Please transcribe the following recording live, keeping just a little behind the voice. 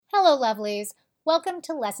Hello, lovelies. Welcome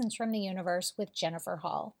to Lessons from the Universe with Jennifer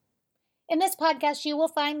Hall. In this podcast, you will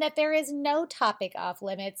find that there is no topic off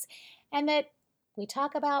limits and that we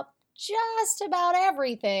talk about just about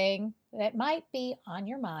everything that might be on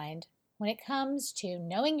your mind when it comes to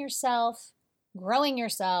knowing yourself, growing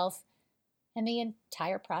yourself, and the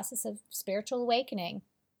entire process of spiritual awakening.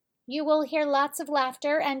 You will hear lots of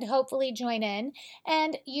laughter and hopefully join in,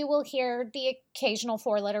 and you will hear the occasional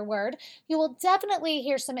four-letter word. You will definitely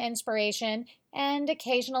hear some inspiration, and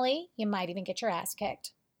occasionally you might even get your ass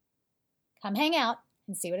kicked. Come hang out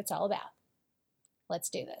and see what it's all about. Let's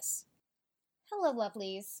do this. Hello,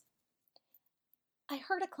 lovelies. I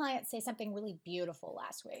heard a client say something really beautiful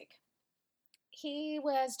last week. He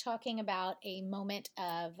was talking about a moment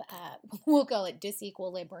of, we'll call it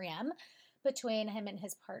disequilibrium, between him and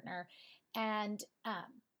his partner, and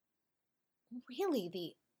really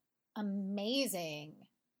the amazing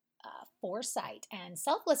foresight and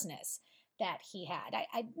selflessness that he had.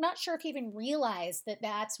 I'm not sure if he even realized that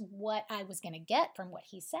that's what I was going to get from what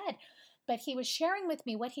he said, but he was sharing with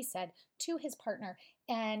me what he said to his partner,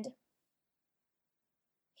 and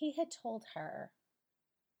he had told her,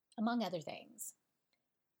 among other things,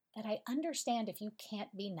 that I understand if you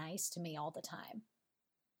can't be nice to me all the time.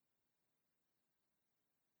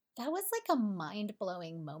 That was like a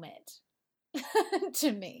mind-blowing moment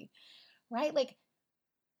to me, right? Like,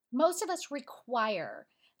 most of us require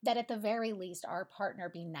that at the very least our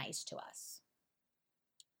partner be nice to us.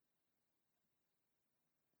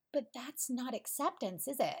 But that's not acceptance,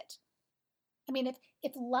 is it? I mean,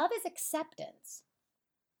 if love is acceptance,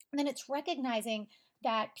 then it's recognizing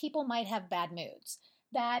that people might have bad moods,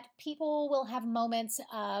 that people will have moments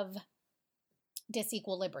of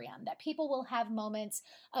disequilibrium, that people will have moments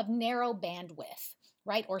of narrow bandwidth,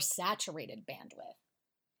 right? Or saturated bandwidth.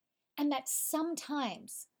 And that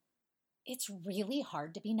sometimes it's really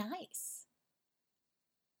hard to be nice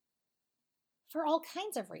for all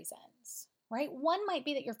kinds of reasons, right? One might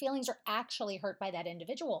be that your feelings are actually hurt by that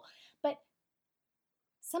individual, but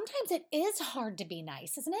sometimes it is hard to be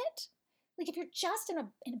nice, isn't it? Like if you're just in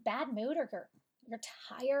a bad mood, or you're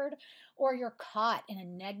tired, or you're caught in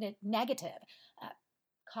a negative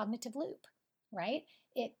cognitive loop, right?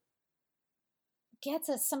 It gets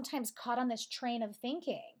us sometimes caught on this train of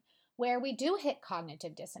thinking where we do hit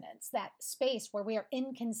cognitive dissonance, that space where we are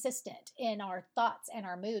inconsistent in our thoughts and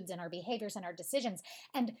our moods and our behaviors and our decisions.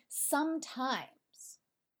 And sometimes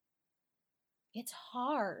it's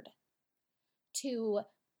hard to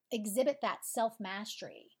exhibit that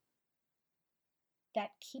self-mastery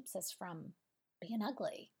that keeps us from being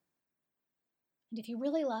ugly. And if you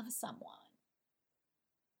really love someone,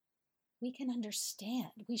 we can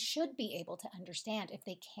understand. We should be able to understand if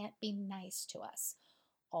they can't be nice to us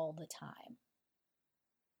all the time.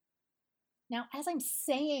 Now, as I'm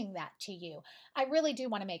saying that to you, I really do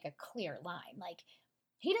want to make a clear line. Like,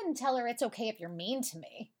 he didn't tell her it's okay if you're mean to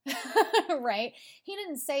me, right? He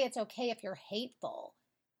didn't say it's okay if you're hateful.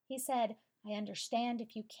 He said, I understand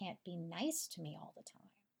if you can't be nice to me all the time.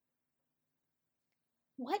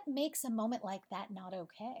 What makes a moment like that not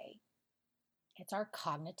okay? It's our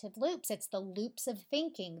cognitive loops. It's the loops of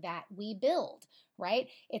thinking that we build, right?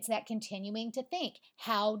 It's that continuing to think,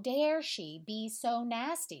 how dare she be so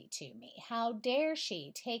nasty to me? How dare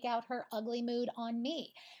she take out her ugly mood on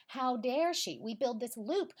me? How dare she? We build this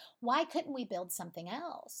loop. Why couldn't we build something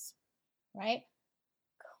else, right?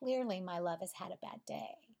 Clearly, my love has had a bad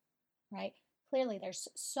day, right? Clearly, there's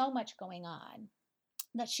so much going on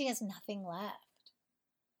that she has nothing left.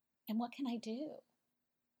 And what can I do?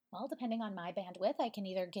 Well, depending on my bandwidth, I can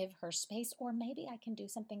either give her space or maybe I can do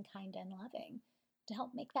something kind and loving to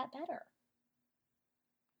help make that better.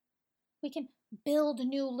 We can build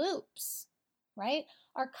new loops, right?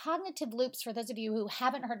 Our cognitive loops, for those of you who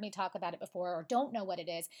haven't heard me talk about it before or don't know what it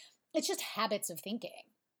is, it's just habits of thinking,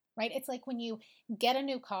 right? It's like when you get a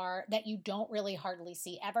new car that you don't really hardly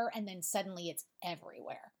see ever, and then suddenly it's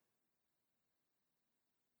everywhere.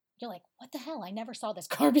 You're like, what the hell? I never saw this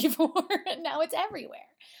car before, and now it's everywhere.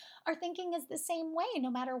 Our thinking is the same way,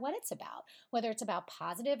 no matter what it's about, whether it's about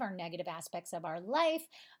positive or negative aspects of our life,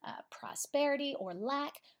 prosperity or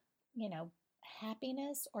lack,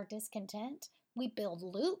 happiness or discontent. We build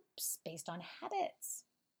loops based on habits.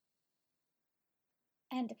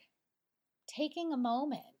 And taking a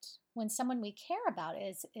moment when someone we care about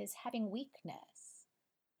is having weakness,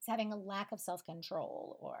 is having a lack of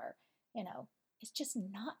self-control, or, it's just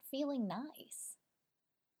not feeling nice.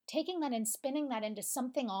 Taking that and spinning that into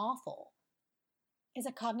something awful is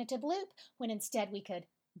a cognitive loop when instead we could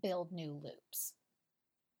build new loops.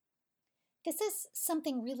 This is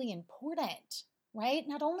something really important, right?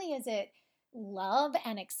 Not only is it love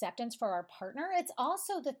and acceptance for our partner, it's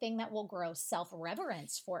also the thing that will grow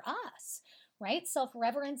self-reverence for us, right?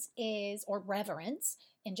 Self-reverence is, or reverence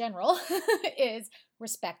in general, is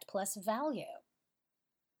respect plus value.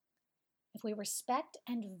 If we respect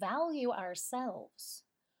and value ourselves,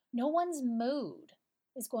 no one's mood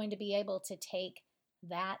is going to be able to take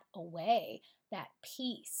that away, that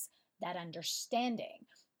peace, that understanding,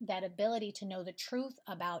 that ability to know the truth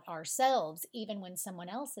about ourselves, even when someone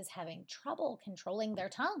else is having trouble controlling their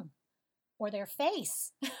tongue or their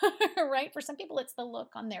face, right? For some people, it's the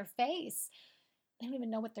look on their face. They don't even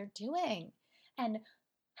know what they're doing. And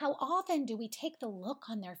how often do we take the look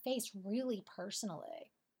on their face really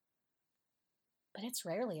personally? But it's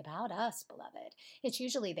rarely about us, beloved. It's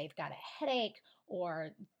usually they've got a headache or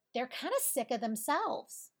they're kind of sick of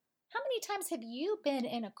themselves. How many times have you been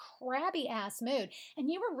in a crabby ass mood and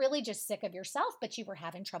you were really just sick of yourself, but you were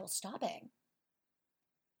having trouble stopping?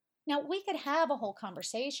 Now, we could have a whole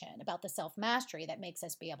conversation about the self mastery that makes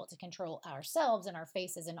us be able to control ourselves and our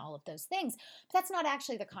faces and all of those things, but that's not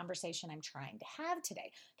actually the conversation I'm trying to have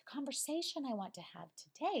today. The conversation I want to have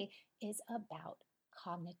today is about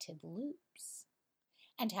cognitive loops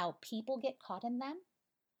and how people get caught in them,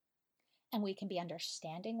 and we can be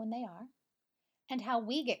understanding when they are, and how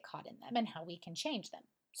we get caught in them and how we can change them.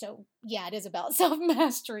 So, yeah, it is about self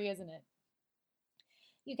mastery, isn't it?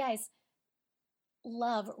 You guys,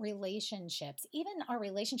 love relationships, even our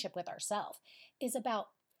relationship with ourselves, is about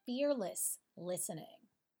fearless listening,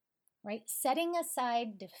 right? Setting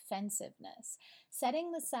aside defensiveness,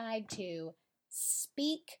 setting aside to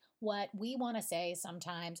speak what we want to say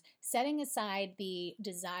sometimes, setting aside the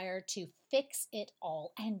desire to fix it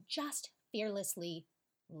all and just fearlessly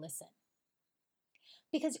listen.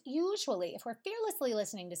 Because usually, if we're fearlessly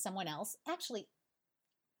listening to someone else, actually,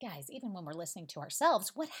 guys, even when we're listening to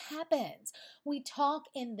ourselves, what happens? We talk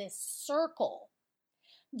in this circle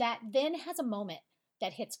that then has a moment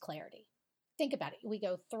that hits clarity. Think about it. We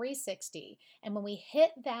go 360, and when we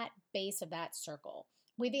hit that base of that circle,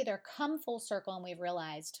 we've either come full circle and we've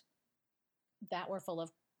realized that we're full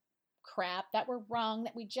of crap, that we're wrong,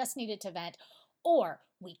 that we just needed to vent, or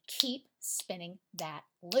we keep spinning that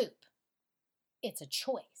loop. It's a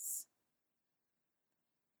choice.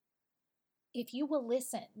 If you will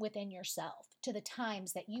listen within yourself to the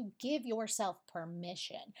times that you give yourself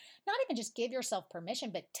permission, not even just give yourself permission,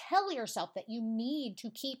 but tell yourself that you need to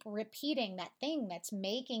keep repeating that thing that's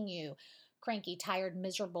making you cranky, tired,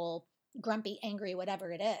 miserable, grumpy, angry,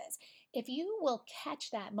 whatever it is. If you will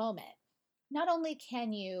catch that moment, not only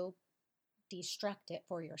can you destruct it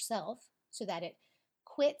for yourself so that it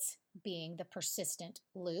quits being the persistent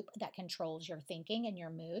loop that controls your thinking and your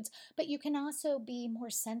moods, but you can also be more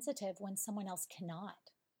sensitive when someone else cannot.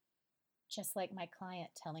 Just like my client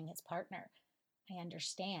telling his partner, I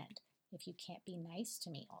understand if you can't be nice to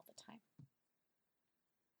me all the time.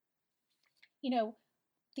 You know,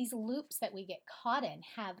 these loops that we get caught in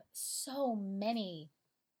have so many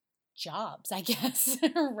jobs, I guess,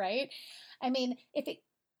 right? I mean,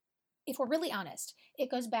 if we're really honest, it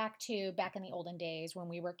goes back in the olden days when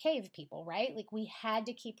we were cave people, right? Like we had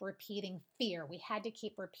to keep repeating fear. We had to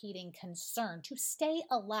keep repeating concern to stay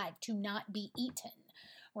alive, to not be eaten,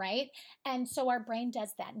 right? And so our brain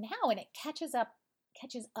does that now, and it catches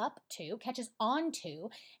on to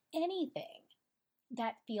anything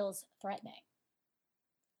that feels threatening.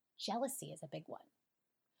 Jealousy is a big one.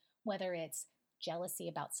 Whether it's jealousy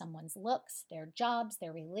about someone's looks, their jobs,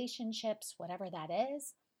 their relationships, whatever that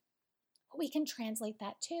is, we can translate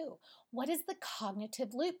that too. What is the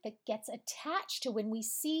cognitive loop that gets attached to when we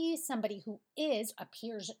see somebody who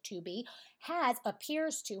appears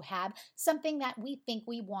to have something that we think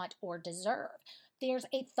we want or deserve? There's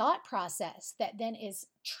a thought process that then is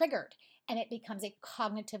triggered and it becomes a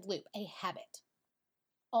cognitive loop, a habit.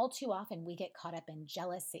 All too often we get caught up in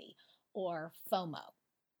jealousy or FOMO,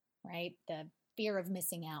 right? The fear of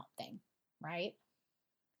missing out thing, right?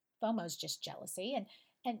 FOMO is just jealousy,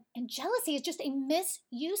 and jealousy is just a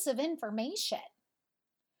misuse of information.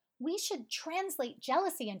 We should translate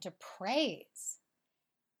jealousy into praise.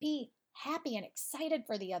 Be happy and excited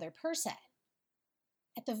for the other person.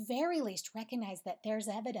 At the very least, recognize that there's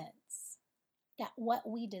evidence that what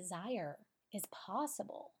we desire is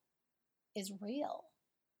possible, is real.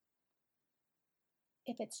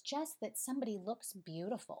 If it's just that somebody looks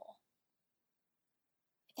beautiful,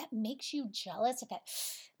 if that makes you jealous, if that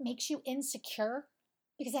makes you insecure,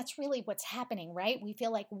 because that's really what's happening, right? We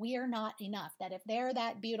feel like we're not enough, that if they're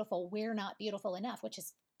that beautiful, we're not beautiful enough, which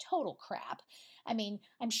is total crap. I mean,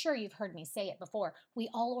 I'm sure you've heard me say it before. We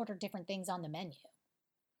all order different things on the menu,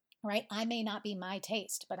 right? I may not be my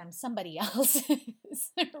taste, but I'm somebody else's,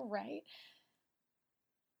 right?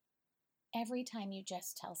 Every time you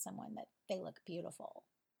just tell someone that they look beautiful,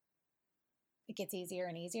 it gets easier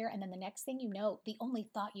and easier. And then the next thing you know, the only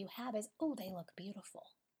thought you have is, oh, they look beautiful.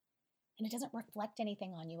 And it doesn't reflect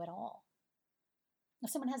anything on you at all. If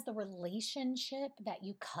someone has the relationship that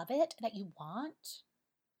you covet, that you want,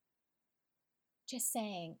 just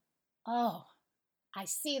saying, oh, I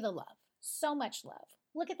see the love, so much love.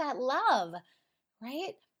 Look at that love,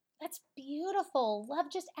 right? That's beautiful. Love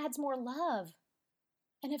just adds more love.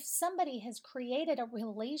 And if somebody has created a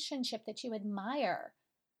relationship that you admire,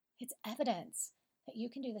 it's evidence that you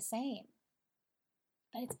can do the same,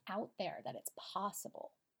 that it's out there, that it's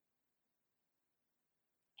possible.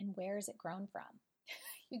 And where is it grown from?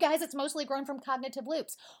 You guys, it's mostly grown from cognitive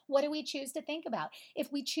loops. What do we choose to think about?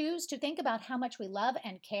 If we choose to think about how much we love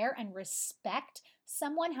and care and respect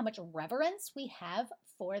someone, how much reverence we have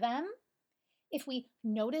for them, if we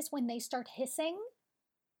notice when they start hissing,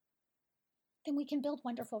 then we can build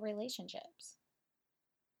wonderful relationships.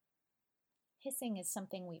 Hissing is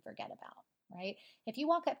something we forget about, right? If you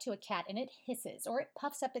walk up to a cat and it hisses or it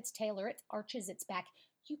puffs up its tail or it arches its back,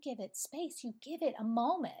 you give it space. You give it a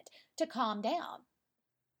moment to calm down.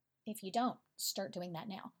 If you don't, start doing that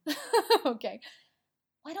now. Okay.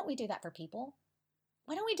 Why don't we do that for people?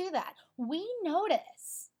 Why don't we do that? We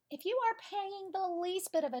notice if you are paying the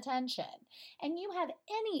least bit of attention and you have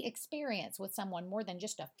any experience with someone more than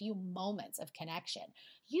just a few moments of connection,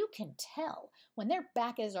 you can tell when their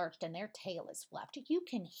back is arched and their tail is fluffed. You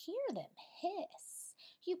can hear them hiss.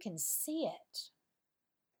 You can see it.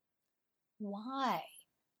 Why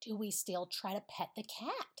do we still try to pet the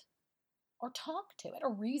cat or talk to it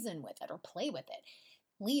or reason with it or play with it?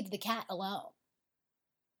 Leave the cat alone.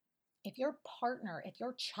 If your partner, if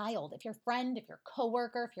your child, if your friend, if your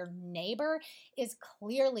coworker, if your neighbor is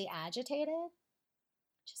clearly agitated,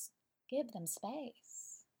 just give them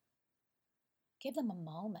space. Give them a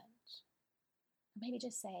moment. Or maybe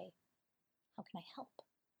just say, how can I help?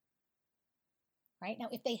 Right? Now,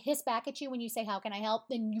 if they hiss back at you when you say, how can I help?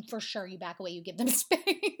 Then you for sure, you back away, you give them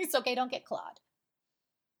space. Okay, don't get clawed.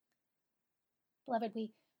 Beloved,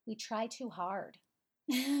 we try too hard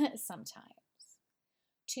sometimes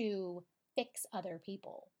to fix other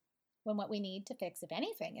people when what we need to fix, if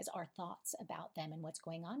anything, is our thoughts about them and what's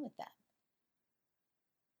going on with them.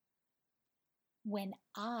 When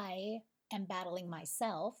I am battling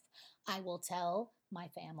myself, I will tell my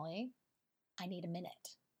family, I need a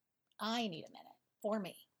minute. I need a minute for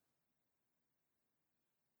me.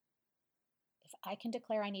 If I can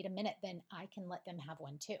declare I need a minute, then I can let them have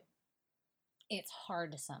one too. It's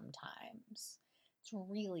hard sometimes. It's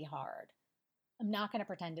really hard. I'm not going to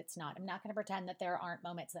pretend it's not. I'm not going to pretend that there aren't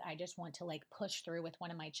moments that I just want to push through with one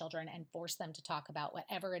of my children and force them to talk about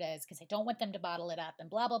whatever it is because I don't want them to bottle it up and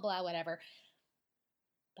blah, blah, blah, whatever.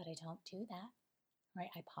 But I don't do that, right?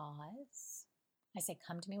 I pause. I say,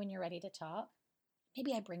 come to me when you're ready to talk.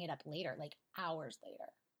 Maybe I bring it up later, hours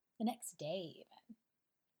later, the next day even.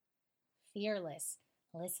 Fearless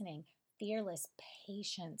listening, fearless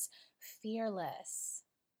patience, fearless.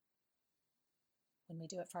 When we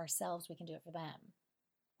do it for ourselves, we can do it for them.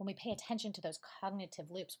 When we pay attention to those cognitive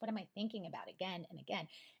loops, what am I thinking about again and again?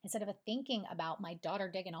 Instead of thinking about my daughter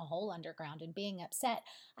digging a hole underground and being upset,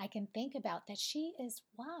 I can think about that she is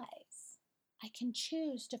wise. I can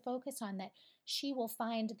choose to focus on that she will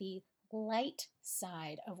find the light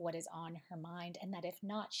side of what is on her mind, and that if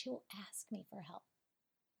not, she will ask me for help.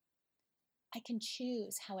 I can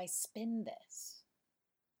choose how I spin this,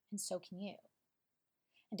 and so can you.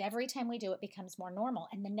 And every time we do, it becomes more normal.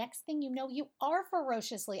 And the next thing you know, you are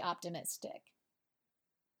ferociously optimistic.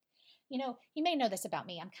 You may know this about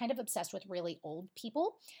me. I'm kind of obsessed with really old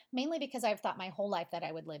people, mainly because I've thought my whole life that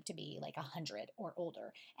I would live to be 100 or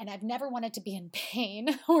older. And I've never wanted to be in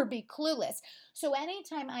pain or be clueless. So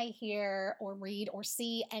anytime I hear or read or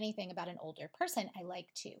see anything about an older person, I like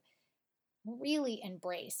to really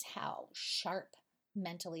embrace how sharp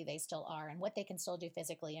mentally they still are and what they can still do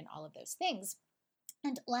physically and all of those things.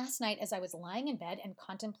 And last night, as I was lying in bed and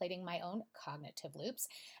contemplating my own cognitive loops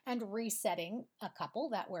and resetting a couple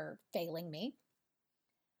that were failing me,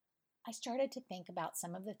 I started to think about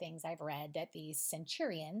some of the things I've read that these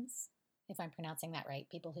centurions, if I'm pronouncing that right,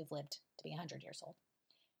 people who've lived to be 100 years old,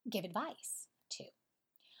 give advice to.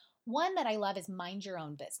 One that I love is mind your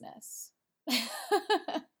own business.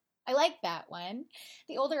 I like that one.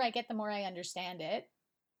 The older I get, the more I understand it,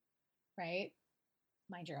 right?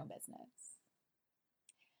 Mind your own business.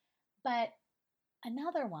 But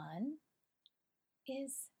another one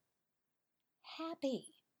is happy,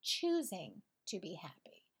 choosing to be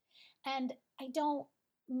happy. And I don't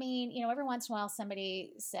mean, every once in a while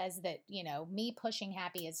somebody says that, me pushing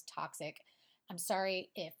happy is toxic. I'm sorry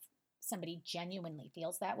if somebody genuinely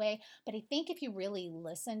feels that way. But I think if you really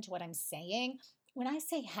listen to what I'm saying, when I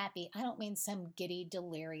say happy, I don't mean some giddy,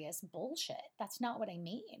 delirious bullshit. That's not what I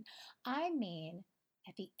mean. I mean,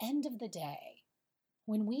 at the end of the day,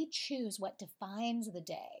 when we choose what defines the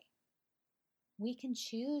day, we can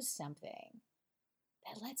choose something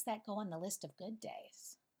that lets that go on the list of good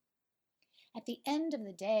days. At the end of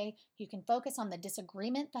the day, you can focus on the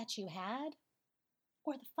disagreement that you had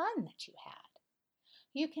or the fun that you had.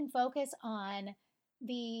 You can focus on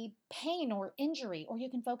the pain or injury, or you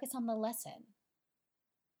can focus on the lesson,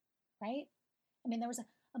 right? I mean, there was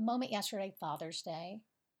a moment yesterday, Father's Day,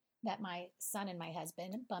 that my son and my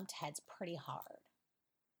husband bumped heads pretty hard,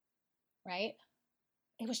 right?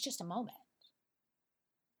 It was just a moment.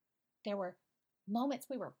 There were moments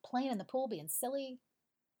we were playing in the pool, being silly,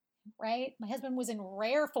 right? My husband was in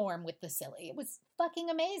rare form with the silly. It was fucking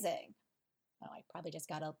amazing. Oh, I probably just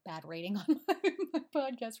got a bad rating on my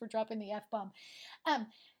podcast for dropping the F-bomb.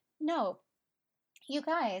 No, you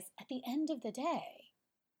guys, at the end of the day,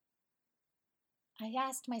 I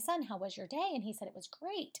asked my son, how was your day? And he said it was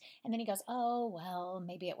great. And then he goes, oh, well,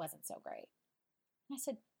 maybe it wasn't so great. And I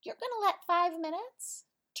said, you're going to let 5 minutes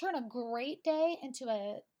turn a great day into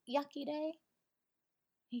a yucky day?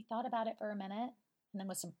 He thought about it for a minute, and then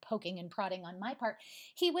with some poking and prodding on my part,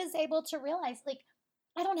 he was able to realize, like,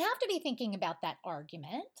 I don't have to be thinking about that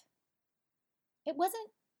argument. It wasn't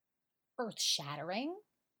earth-shattering.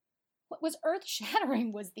 What was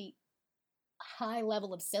earth-shattering was the high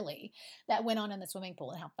level of silly that went on in the swimming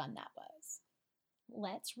pool and how fun that was.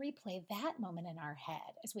 Let's replay that moment in our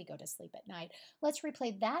head as we go to sleep at night. Let's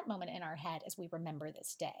replay that moment in our head as we remember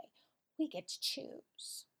this day. We get to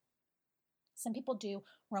choose. Some people do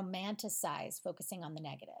romanticize focusing on the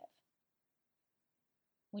negative.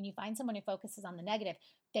 When you find someone who focuses on the negative,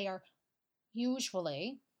 they are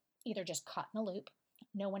usually either just caught in a loop,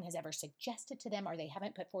 no one has ever suggested to them, or they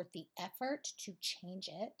haven't put forth the effort to change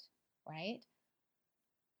it, right?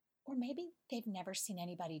 Or maybe they've never seen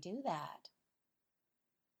anybody do that.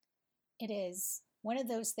 It is one of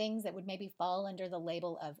those things that would maybe fall under the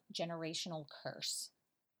label of generational curse.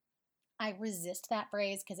 I resist that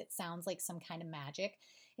phrase because it sounds like some kind of magic.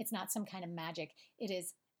 It's not some kind of magic. It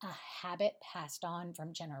is a habit passed on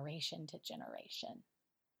from generation to generation.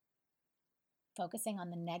 Focusing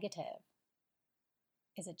on the negative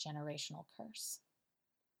is a generational curse.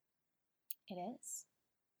 It is.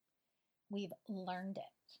 We've learned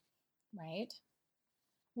it, right?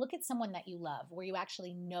 Look at someone that you love, where you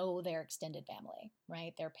actually know their extended family,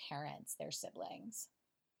 right? Their parents, their siblings.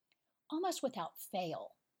 Almost without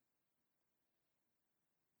fail,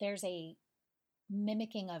 there's a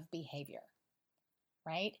mimicking of behavior,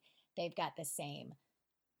 right? They've got the same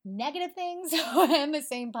negative things and the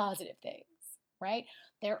same positive things, right?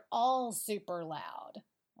 They're all super loud,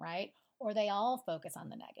 right? Or they all focus on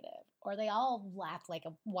the negative, or they all laugh like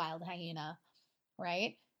a wild hyena,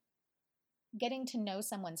 right? Getting to know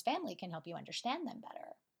someone's family can help you understand them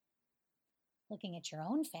better. Looking at your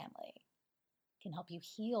own family can help you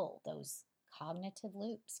heal those cognitive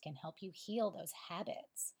loops, can help you heal those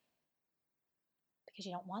habits, because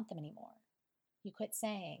you don't want them anymore. You quit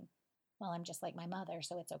saying, well, I'm just like my mother,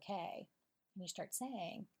 so it's okay. And you start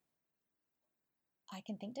saying, I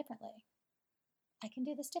can think differently. I can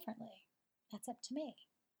do this differently. That's up to me.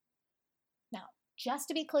 Now, just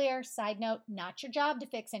to be clear, side note, not your job to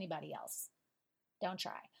fix anybody else. Don't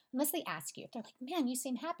try. Unless they ask you. If they're like, man, you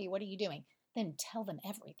seem happy. What are you doing? Then tell them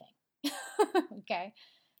everything. Okay?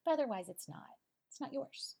 But otherwise, it's not. It's not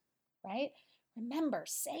yours, right? Remember,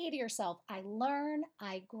 say to yourself, I learn,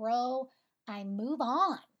 I grow, I move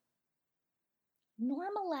on.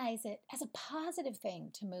 Normalize it as a positive thing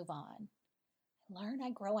to move on. I learn, I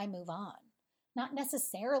grow, I move on. Not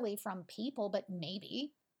necessarily from people, but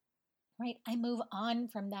maybe, right? I move on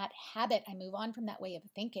from that habit. I move on from that way of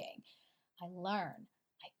thinking. I learn,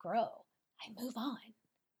 I grow, I move on.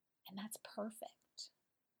 And that's perfect.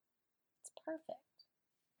 It's perfect.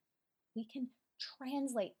 We can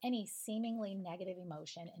translate any seemingly negative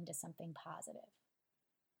emotion into something positive.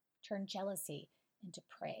 Turn jealousy into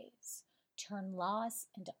praise. Turn loss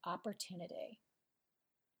into opportunity.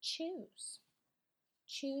 Choose.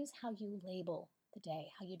 Choose how you label the day,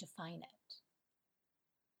 how you define it.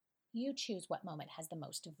 You choose what moment has the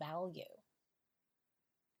most value.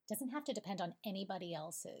 It doesn't have to depend on anybody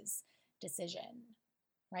else's decision,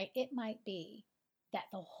 right? It might be that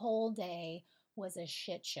the whole day was a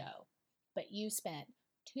shit show, but you spent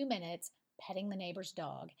 2 minutes petting the neighbor's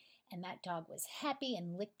dog, and that dog was happy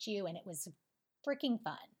and licked you, and it was freaking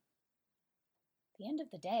fun. At the end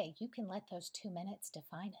of the day, you can let those 2 minutes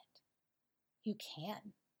define it. You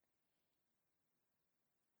can.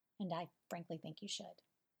 And And I frankly think you should.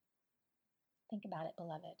 Think about it,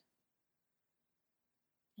 beloved.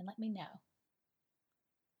 And let me know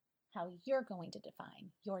how you're going to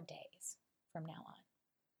define your days from now on.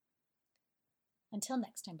 Until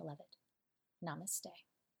next time, beloved, namaste.